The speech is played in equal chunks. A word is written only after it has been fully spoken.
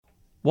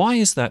Why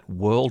is that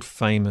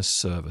world-famous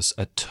service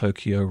at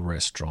Tokyo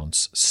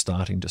restaurants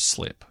starting to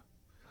slip?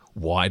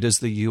 Why does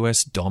the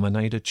US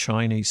dominate a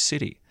Chinese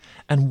city?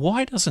 And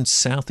why doesn't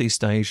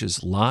Southeast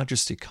Asia's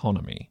largest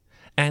economy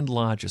and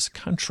largest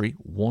country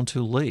want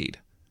to lead?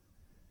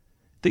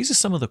 These are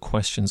some of the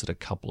questions that a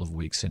couple of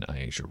weeks in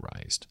Asia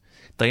raised.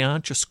 They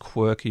aren't just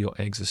quirky or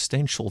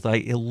existential,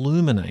 they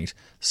illuminate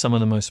some of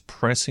the most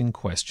pressing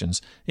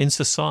questions in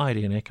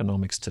society and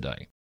economics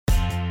today.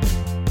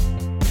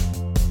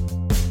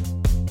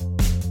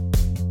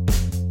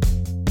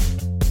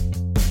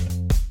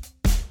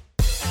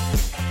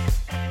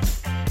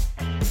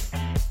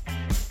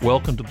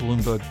 Welcome to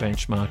Bloomberg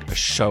Benchmark, a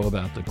show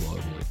about the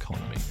global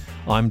economy.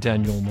 I'm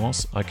Daniel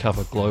Moss. I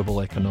cover global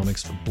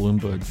economics for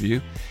Bloomberg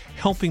View.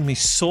 Helping me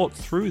sort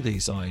through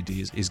these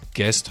ideas is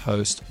guest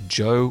host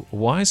Joe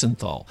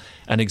Weisenthal,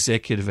 an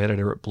executive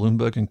editor at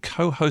Bloomberg and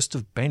co-host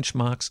of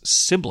Benchmark's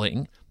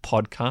sibling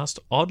podcast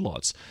Odd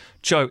Lots.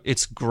 Joe,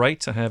 it's great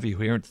to have you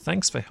here, and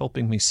thanks for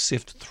helping me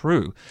sift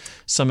through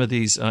some of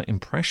these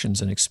impressions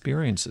and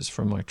experiences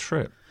from my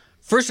trip.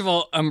 First of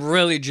all, I'm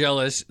really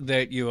jealous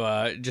that you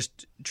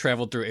just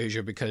traveled through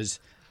Asia because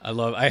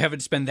I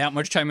haven't spent that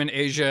much time in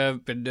Asia.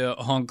 Been to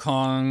Hong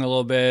Kong a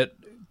little bit,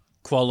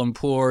 Kuala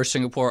Lumpur,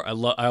 Singapore.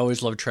 I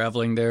always love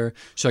traveling there,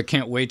 so I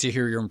can't wait to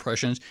hear your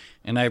impressions.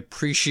 And I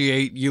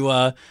appreciate you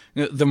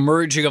the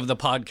merging of the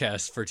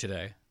podcast for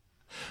today.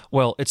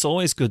 Well, it's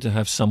always good to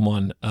have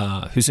someone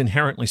who's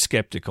inherently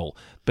skeptical,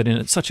 but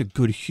in such a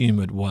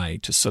good-humored way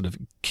to sort of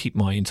keep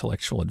my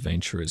intellectual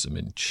adventurism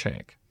in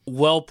check.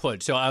 Well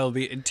put. So I will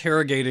be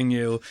interrogating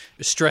you,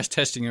 stress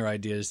testing your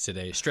ideas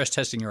today, stress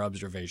testing your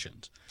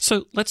observations.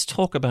 So let's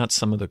talk about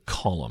some of the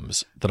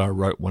columns that I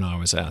wrote when I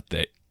was out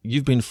there.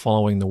 You've been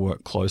following the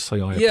work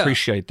closely. I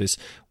appreciate this.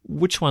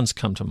 Which ones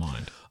come to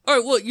mind? All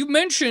right. Well, you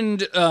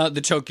mentioned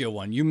the Tokyo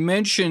one. You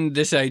mentioned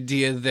this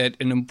idea that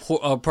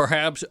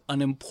perhaps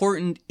an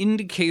important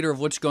indicator of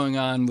what's going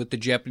on with the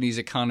Japanese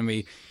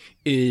economy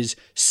is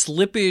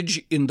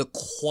slippage in the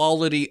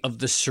quality of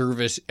the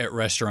service at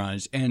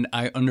restaurants. And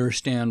I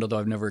understand, although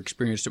I've never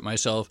experienced it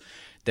myself,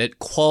 that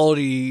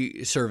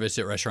quality service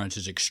at restaurants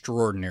is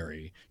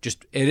extraordinary,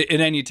 just at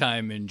any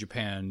time in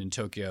Japan, in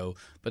Tokyo,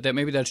 but that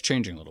maybe that's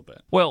changing a little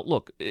bit. Well,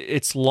 look,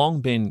 it's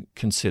long been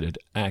considered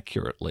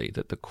accurately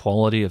that the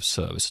quality of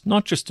service,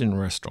 not just in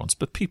restaurants,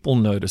 but people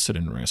notice it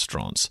in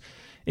restaurants,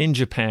 in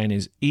Japan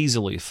is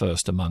easily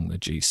first among the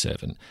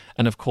G7.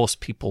 And of course,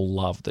 people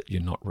love that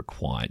you're not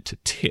required to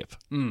tip.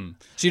 So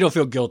you don't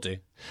feel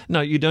guilty?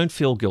 No, you don't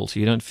feel guilty.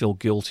 You don't feel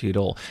guilty at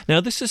all.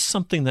 Now, this is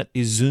something that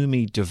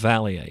Izumi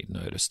Devalier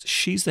noticed.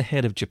 She's the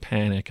head of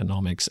Japan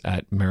economics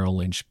at Merrill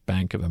Lynch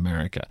Bank of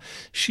America.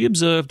 She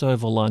observed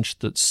over lunch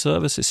that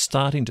service is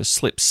starting to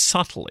slip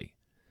subtly.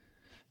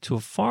 To a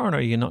foreigner,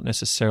 you're not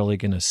necessarily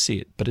going to see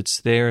it, but it's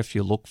there if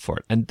you look for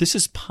it. And this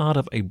is part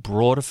of a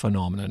broader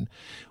phenomenon,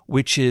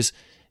 which is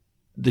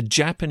the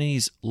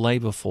Japanese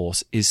labor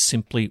force is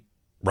simply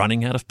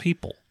running out of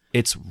people.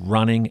 It's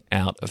running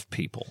out of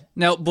people.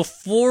 Now,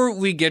 before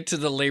we get to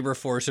the labor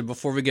force and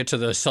before we get to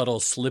the subtle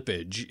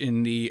slippage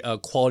in the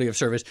quality of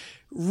service,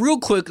 real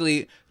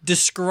quickly,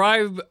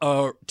 describe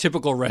a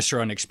typical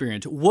restaurant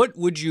experience.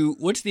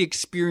 What's the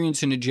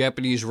experience in a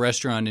Japanese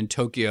restaurant in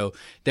Tokyo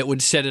that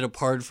would set it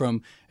apart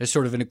from a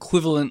sort of an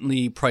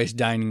equivalently priced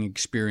dining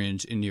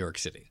experience in New York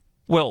City?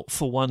 Well,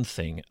 for one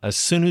thing, as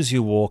soon as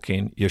you walk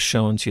in, you're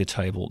shown to your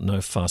table,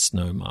 no fuss,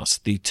 no muss.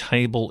 The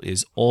table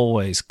is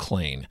always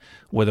clean,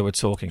 whether we're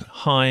talking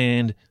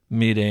high-end,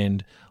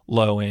 mid-end,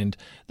 low-end.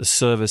 The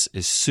service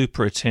is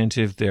super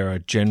attentive. There are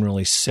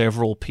generally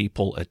several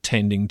people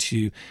attending to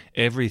you.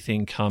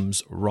 Everything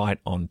comes right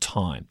on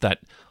time. That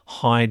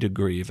high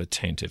degree of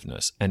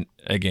attentiveness. And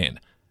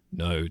again,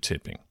 no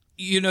tipping.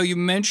 You know, you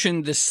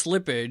mentioned the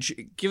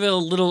slippage. Give a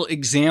little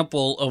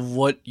example of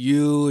what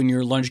you and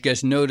your lunch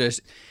guests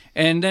noticed,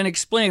 and then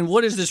explain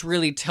what does this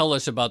really tell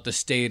us about the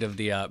state of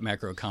the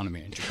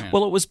macroeconomy in Japan?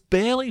 Well, it was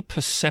barely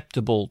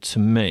perceptible to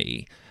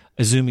me.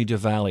 Izumi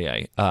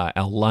Devalier,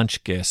 our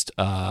lunch guest,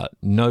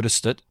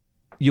 noticed it.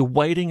 You're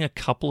waiting a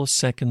couple of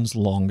seconds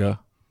longer.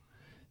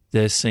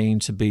 There seem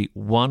to be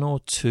one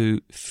or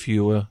two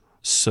fewer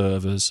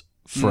servers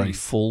for a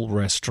full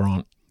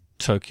restaurant,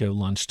 Tokyo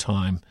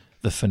lunchtime,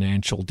 the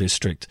financial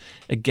district.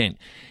 Again,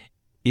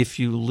 if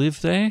you live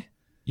there,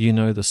 you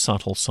know the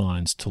subtle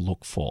signs to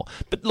look for.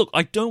 But look,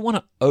 I don't want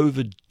to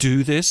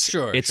overdo this.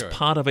 Sure.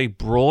 Part of a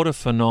broader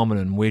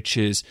phenomenon, which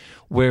is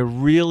we're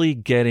really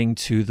getting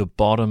to the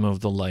bottom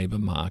of the labor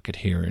market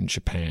here in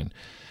Japan.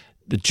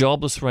 The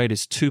jobless rate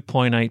is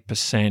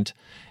 2.8%.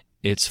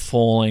 It's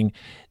falling.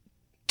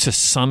 To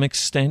some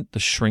extent, the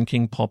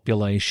shrinking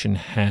population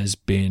has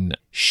been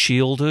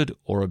shielded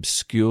or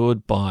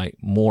obscured by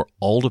more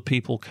older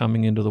people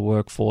coming into the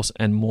workforce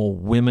and more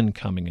women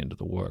coming into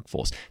the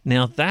workforce.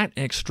 Now, that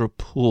extra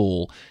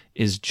pool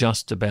is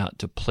just about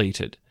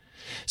depleted.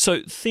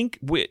 So think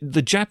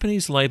the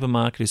Japanese labor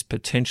market is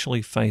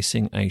potentially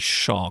facing a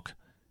shock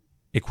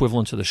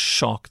equivalent to the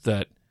shock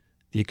that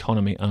the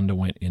economy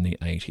underwent in the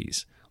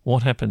 80s.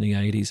 What happened in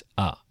the 80s?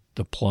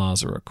 The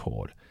Plaza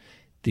Accord.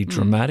 the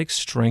dramatic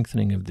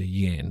strengthening of the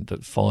yen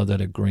that followed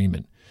that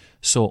agreement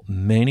saw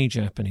many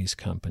Japanese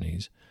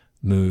companies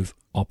move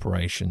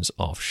operations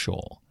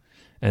offshore.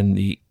 And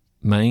the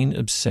main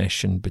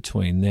obsession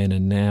between then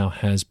and now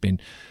has been,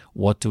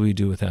 what do we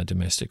do with our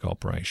domestic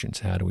operations?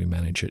 How do we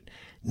manage it?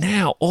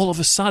 Now, all of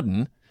a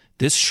sudden,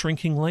 this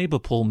shrinking labor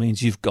pool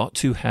means you've got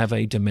to have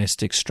a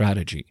domestic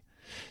strategy.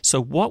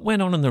 So what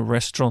went on in the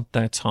restaurant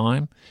that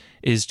time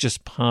is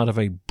just part of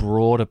a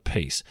broader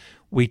piece.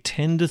 We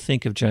tend to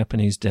think of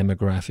Japanese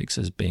demographics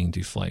as being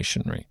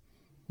deflationary.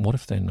 What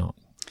if they're not?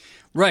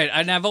 Right,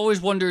 and I've always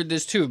wondered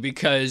this too,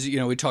 because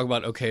we talk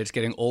about, okay, it's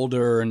getting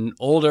older and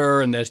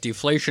older, and that's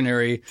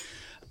deflationary.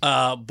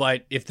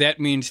 But if that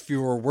means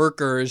fewer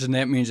workers and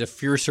that means a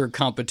fiercer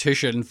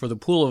competition for the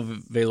pool of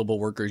available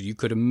workers, you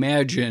could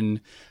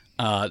imagine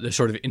the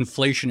sort of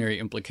inflationary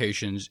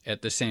implications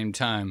at the same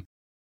time.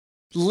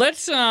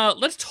 Let's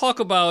talk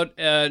about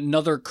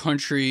another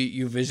country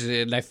you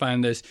visited, and I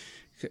find this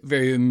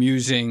very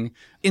amusing.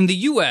 In the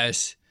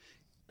U.S.,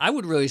 I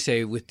would really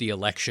say with the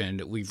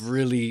election, we've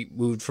really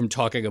moved from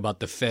talking about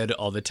the Fed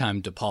all the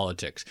time to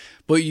politics.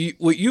 But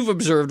what you've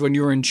observed when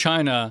you were in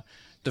China,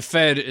 the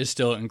Fed is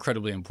still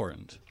incredibly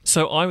important.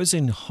 So I was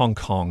in Hong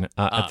Kong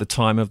at the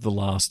time of the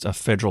last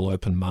Federal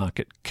Open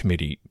Market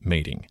Committee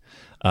meeting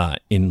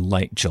in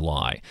late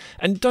July.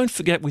 And don't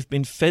forget, we've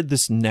been fed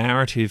this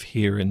narrative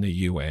here in the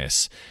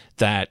US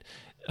that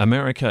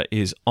America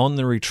is on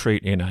the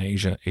retreat in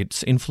Asia,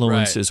 its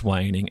influence is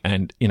waning,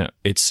 and,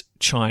 it's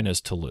China's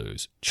to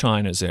lose.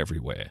 China's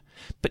everywhere.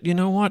 But you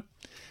know what?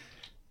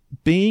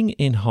 Being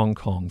in Hong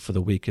Kong for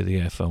the week of the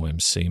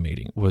FOMC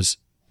meeting was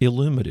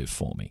illuminative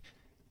for me.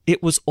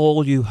 It was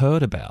all you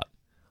heard about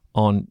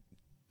on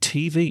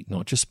TV,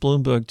 not just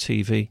Bloomberg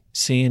TV,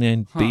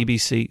 CNN,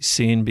 BBC,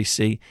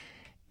 CNBC.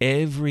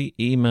 Every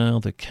email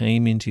that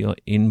came into your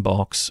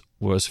inbox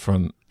was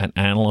from an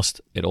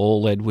analyst. It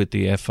all led with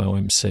the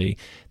FOMC.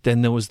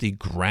 Then there was the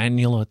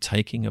granular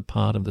taking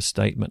apart of the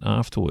statement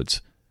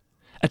afterwards.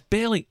 At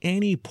barely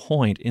any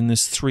point in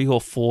this 3 or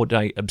 4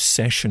 day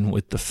obsession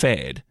with the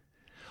Fed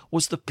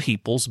was the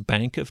People's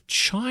Bank of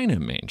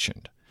China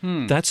mentioned.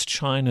 That's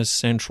China's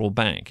central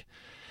bank.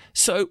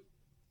 So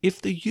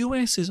if the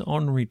US is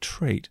on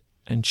retreat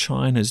and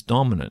China's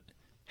dominant,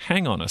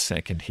 hang on a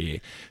second here.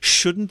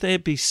 Shouldn't there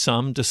be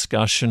some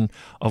discussion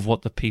of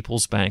what the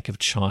People's Bank of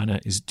China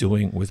is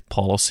doing with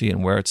policy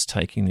and where it's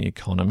taking the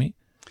economy?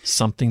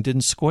 Something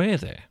didn't square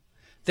there.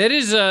 That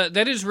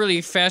is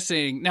really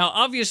fascinating. Now,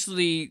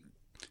 obviously,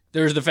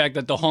 there's the fact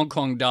that the Hong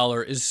Kong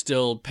dollar is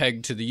still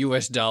pegged to the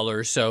U.S.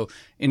 dollar. So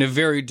in a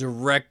very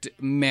direct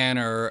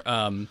manner,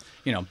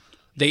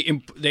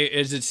 they,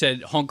 as it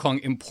said, Hong Kong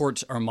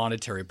imports our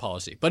monetary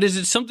policy. But is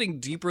it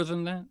something deeper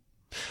than that?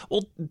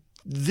 Well,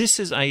 this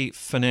is a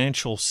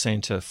financial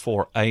center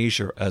for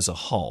Asia as a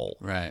whole.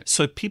 Right.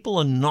 So people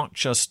are not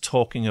just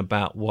talking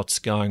about what's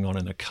going on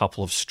in a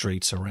couple of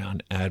streets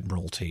around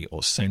Admiralty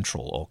or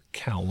Central or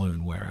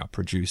Kowloon, where our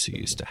producer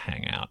used to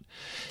hang out.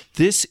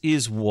 This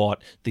is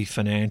what the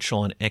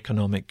financial and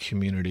economic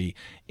community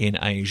in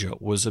Asia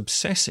was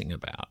obsessing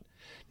about.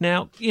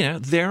 Now,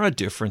 there are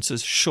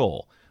differences,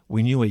 sure.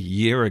 We knew a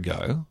year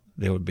ago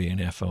there would be an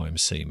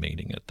FOMC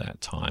meeting at that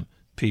time.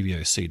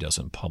 PBOC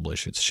doesn't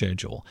publish its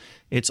schedule.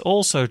 It's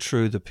also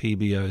true the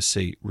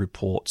PBOC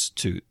reports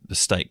to the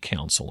State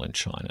Council in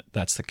China.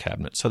 That's the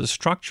cabinet. So the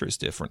structure is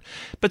different.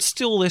 But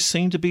still, there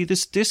seemed to be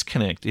this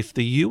disconnect. If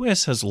the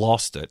US has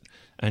lost it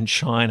and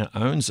China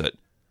owns it,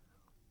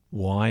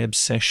 why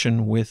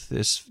obsession with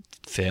this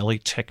fairly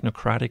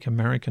technocratic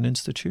American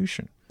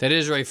institution? That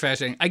is really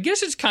fascinating. I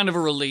guess it's kind of a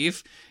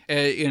relief,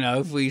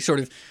 if we sort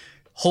of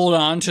hold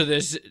on to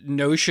this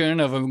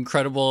notion of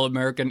incredible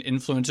American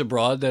influence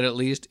abroad, that at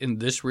least in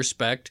this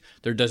respect,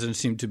 there doesn't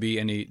seem to be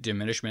any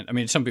diminishment. I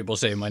mean, some people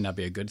say it might not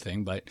be a good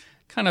thing, but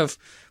kind of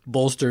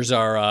bolsters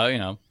our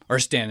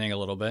standing a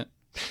little bit.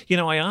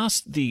 I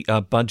asked the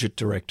budget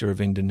director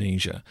of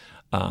Indonesia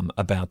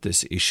about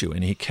this issue,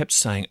 and he kept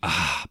saying,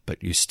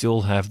 but you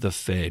still have the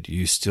Fed.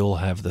 You still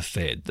have the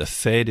Fed. The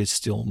Fed is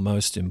still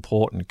most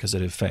important because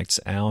it affects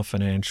our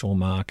financial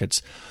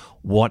markets.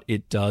 What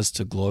it does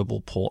to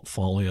global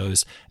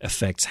portfolios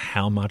affects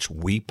how much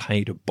we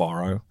pay to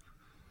borrow.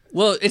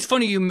 Well, it's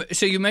funny.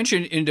 You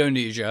mentioned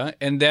Indonesia,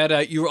 and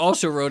that you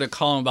also wrote a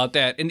column about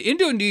that. And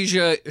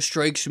Indonesia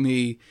strikes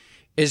me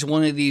as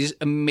one of these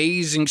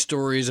amazing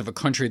stories of a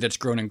country that's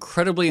grown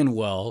incredibly in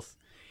wealth.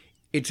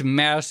 It's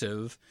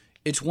massive.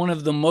 It's one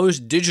of the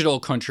most digital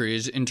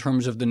countries in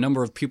terms of the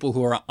number of people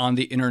who are on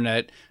the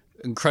internet.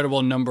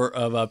 Incredible number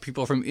of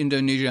people from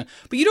Indonesia,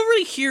 but you don't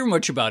really hear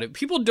much about it.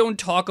 People don't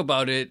talk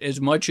about it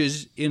as much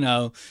as,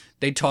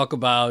 they talk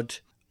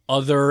about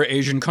other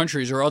Asian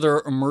countries or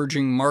other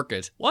emerging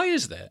markets. Why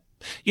is that?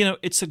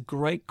 It's a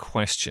great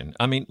question.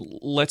 I mean,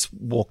 let's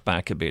walk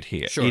back a bit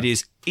here. Sure. It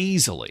is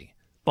easily,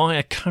 by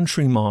a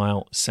country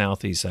mile,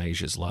 Southeast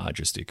Asia's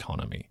largest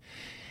economy.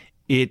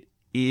 It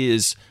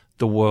is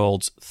the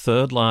world's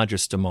third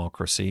largest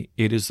democracy.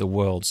 It is the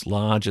world's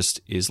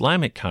largest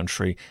Islamic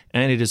country,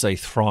 and it is a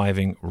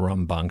thriving,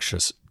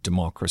 rambunctious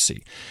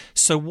democracy.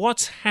 So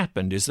what's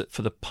happened is that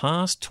for the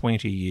past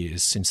 20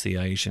 years since the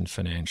Asian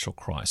financial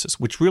crisis,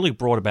 which really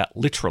brought about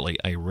literally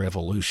a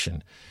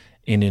revolution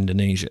in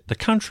Indonesia, the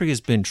country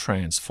has been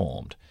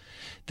transformed.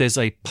 There's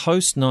a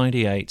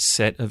post-98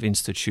 set of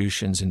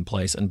institutions in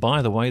place. And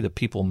by the way, the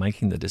people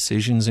making the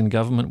decisions in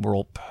government were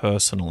all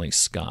personally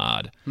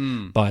scarred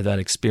by that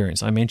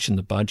experience. I mentioned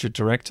the budget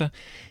director.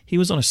 He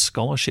was on a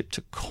scholarship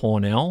to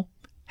Cornell,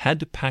 had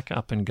to pack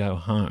up and go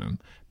home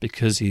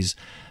because his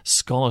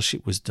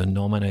scholarship was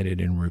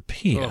denominated in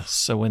rupiah. Oh.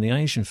 So when the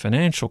Asian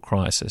financial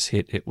crisis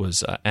hit, it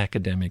was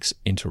academics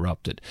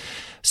interrupted.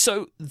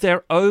 So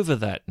they're over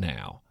that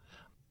now.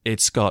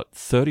 It's got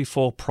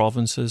 34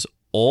 provinces,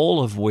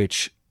 all of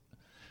which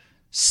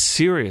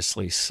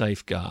seriously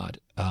safeguard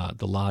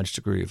the large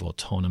degree of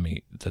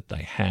autonomy that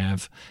they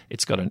have.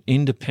 It's got an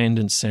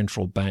independent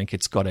central bank.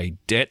 It's got a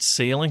debt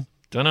ceiling.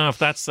 Don't know if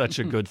that's such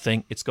a good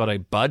thing. It's got a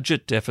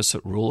budget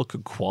deficit rule. It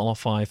could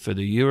qualify for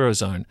the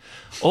Eurozone.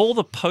 All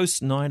the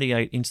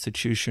post-98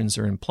 institutions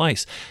are in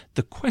place.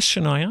 The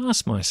question I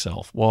asked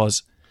myself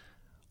was,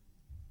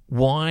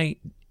 why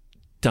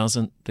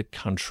doesn't the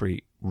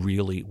country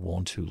really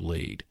want to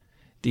lead?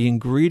 The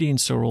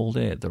ingredients are all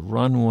there. The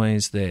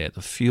runway's there.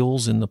 The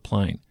fuel's in the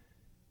plane.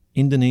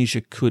 Indonesia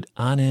could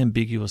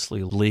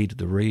unambiguously lead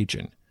the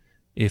region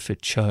if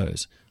it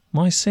chose.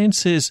 My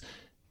sense is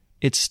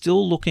it's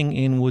still looking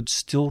inward,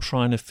 still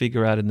trying to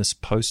figure out in this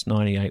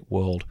post-98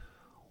 world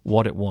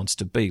what it wants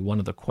to be. One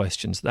of the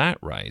questions that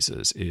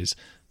raises is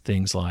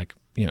things like,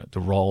 the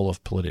role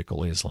of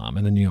political Islam.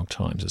 And the New York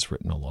Times has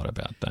written a lot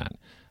about that.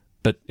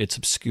 But it's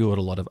obscured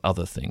a lot of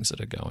other things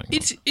that are going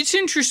on. It's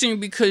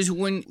interesting because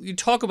when you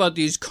talk about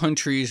these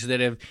countries that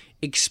have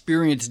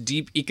experienced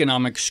deep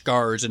economic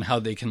scars and how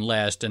they can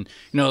last, and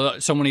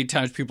so many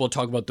times people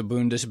talk about the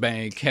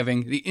Bundesbank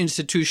having the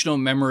institutional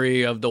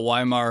memory of the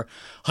Weimar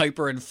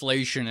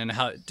hyperinflation and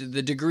how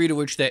the degree to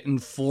which that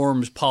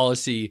informs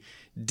policy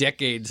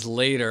decades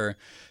later.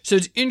 So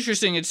it's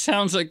interesting. It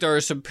sounds like there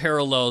are some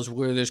parallels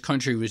where this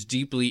country was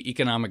deeply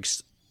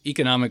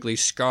economically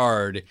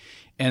scarred.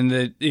 And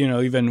that,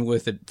 even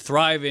with it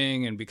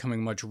thriving and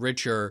becoming much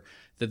richer,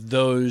 that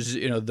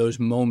those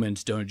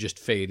moments don't just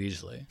fade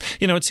easily.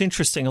 It's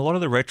interesting. A lot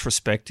of the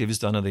retrospectives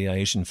done of the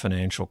Asian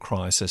financial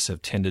crisis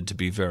have tended to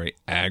be very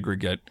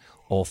aggregate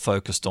or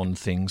focused on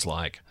things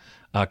like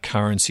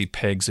currency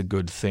pegs a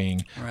good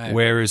thing. Right.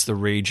 Where is the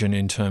region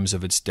in terms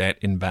of its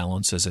debt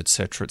imbalances, et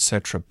cetera, et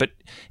cetera. But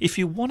if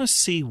you want to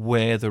see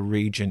where the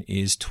region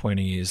is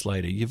 20 years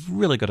later, you've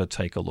really got to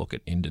take a look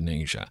at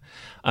Indonesia.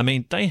 I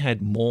mean, they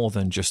had more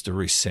than just a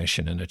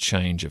recession and a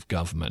change of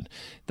government.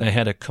 They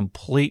had a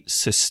complete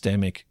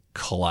systemic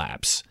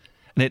collapse.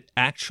 And it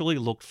actually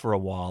looked for a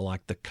while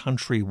like the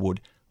country would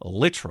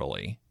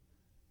literally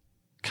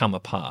come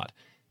apart.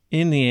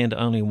 In the end,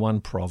 only one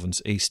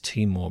province, East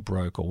Timor,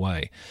 broke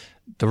away.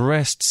 The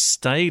rest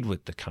stayed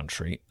with the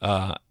country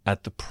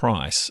at the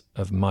price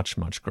of much,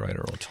 much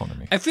greater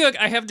autonomy. I feel like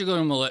I have to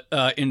go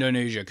to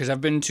Indonesia because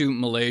I've been to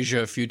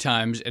Malaysia a few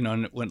times.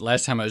 And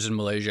last time I was in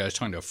Malaysia, I was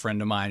talking to a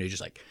friend of mine who's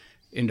just like,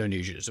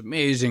 Indonesia is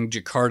amazing.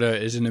 Jakarta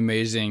is an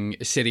amazing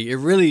city. It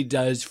really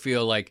does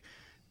feel like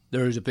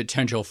there is a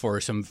potential for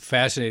some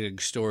fascinating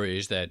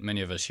stories that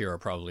many of us here are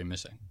probably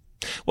missing.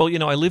 Well,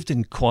 I lived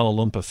in Kuala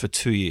Lumpur for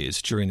 2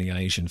 years during the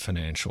Asian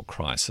financial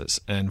crisis.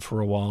 And for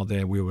a while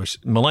there,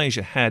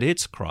 Malaysia had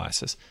its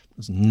crisis. It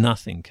was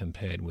nothing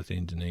compared with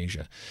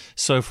Indonesia.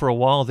 So for a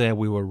while there,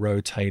 we were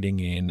rotating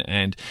in.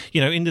 And,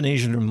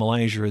 Indonesia and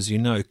Malaysia, as you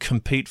know,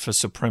 compete for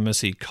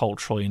supremacy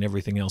culturally and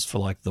everything else for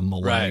like the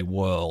Malay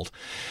world.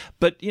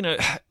 But,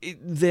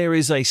 there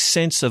is a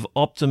sense of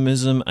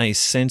optimism, a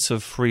sense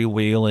of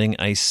freewheeling,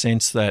 a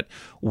sense that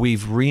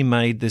we've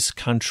remade this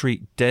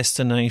country,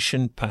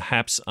 destination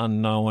perhaps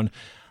unknown,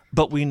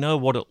 but we know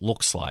what it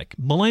looks like.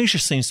 Malaysia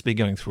seems to be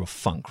going through a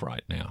funk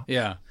right now.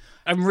 Yeah.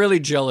 I'm really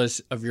jealous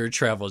of your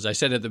travels. I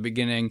said at the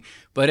beginning,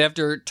 but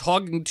after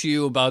talking to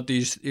you about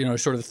these,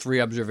 sort of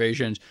three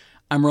observations,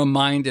 I'm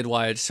reminded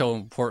why it's so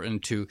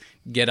important to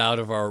get out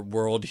of our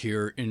world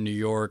here in New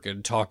York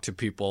and talk to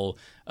people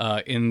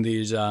in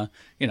these,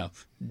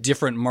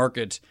 different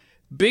markets.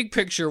 Big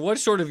picture,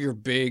 what's sort of your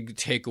big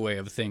takeaway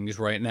of things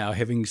right now,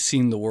 having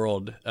seen the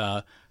world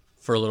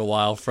for a little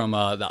while from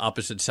the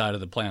opposite side of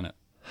the planet?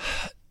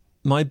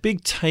 My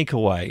big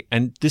takeaway,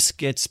 and this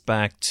gets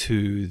back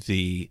to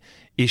the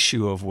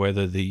issue of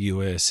whether the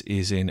US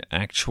is in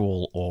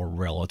actual or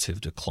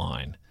relative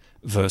decline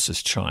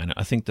versus China.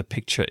 I think the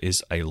picture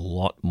is a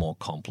lot more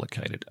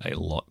complicated.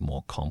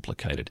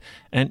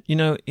 And,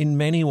 in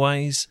many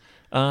ways,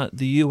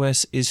 the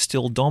US is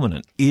still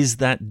dominant. Is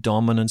that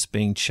dominance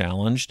being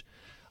challenged?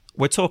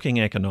 We're talking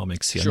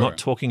economics here, not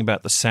talking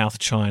about the South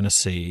China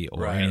Sea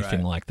or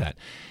anything like that.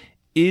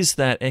 Is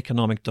that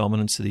economic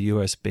dominance of the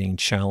US being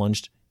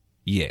challenged?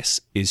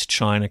 Yes. Is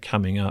China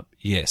coming up?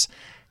 Yes.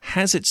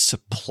 Has it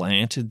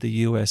supplanted the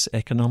US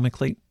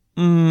economically?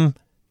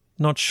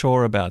 Not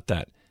sure about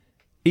that.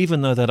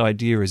 Even though that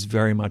idea is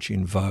very much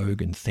in vogue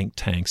in think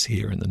tanks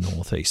here in the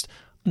Northeast,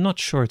 I'm not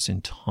sure it's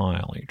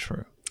entirely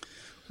true.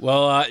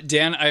 Well,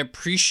 Dan, I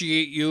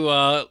appreciate you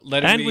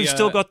letting me... And we've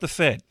still got the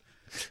Fed.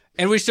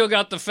 And we still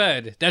got the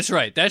Fed. That's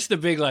right. That's the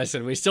big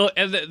lesson. We still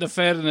have the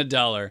Fed and the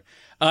dollar.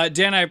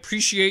 Dan, I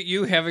appreciate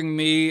you having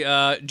me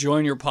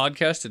join your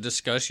podcast to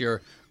discuss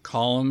your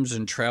columns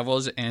and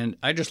travels, and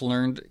I just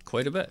learned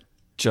quite a bit.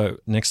 Joe,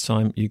 next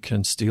time you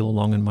can steal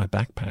along in my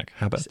backpack.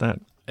 How about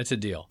that? It's a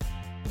deal.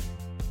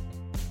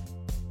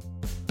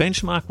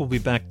 Benchmark will be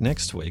back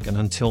next week, and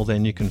until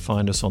then you can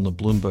find us on the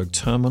Bloomberg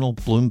terminal,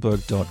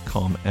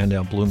 Bloomberg.com, and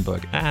our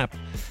Bloomberg app,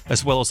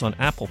 as well as on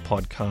Apple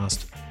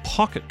Podcast,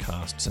 Pocket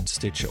Casts, and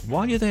Stitcher.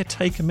 While you're there,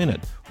 take a minute,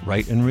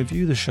 rate and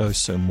review the show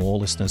so more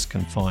listeners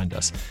can find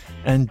us.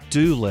 And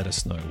do let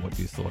us know what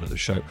you thought of the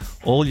show.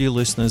 All you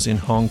listeners in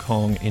Hong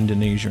Kong,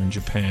 Indonesia, and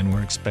Japan,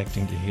 we're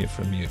expecting to hear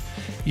from you.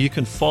 You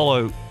can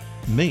follow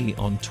me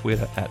on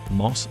Twitter at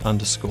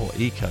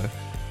Moss_Eco.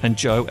 And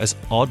Joe, as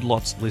Odd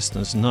Lots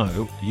listeners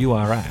know, you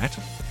are at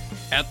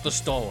the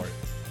Stalwart.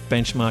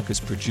 Benchmark is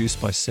produced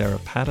by Sarah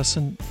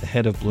Patterson. The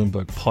head of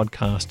Bloomberg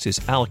Podcasts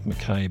is Alec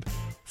McCabe,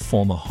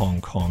 former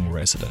Hong Kong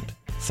resident.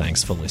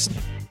 Thanks for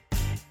listening.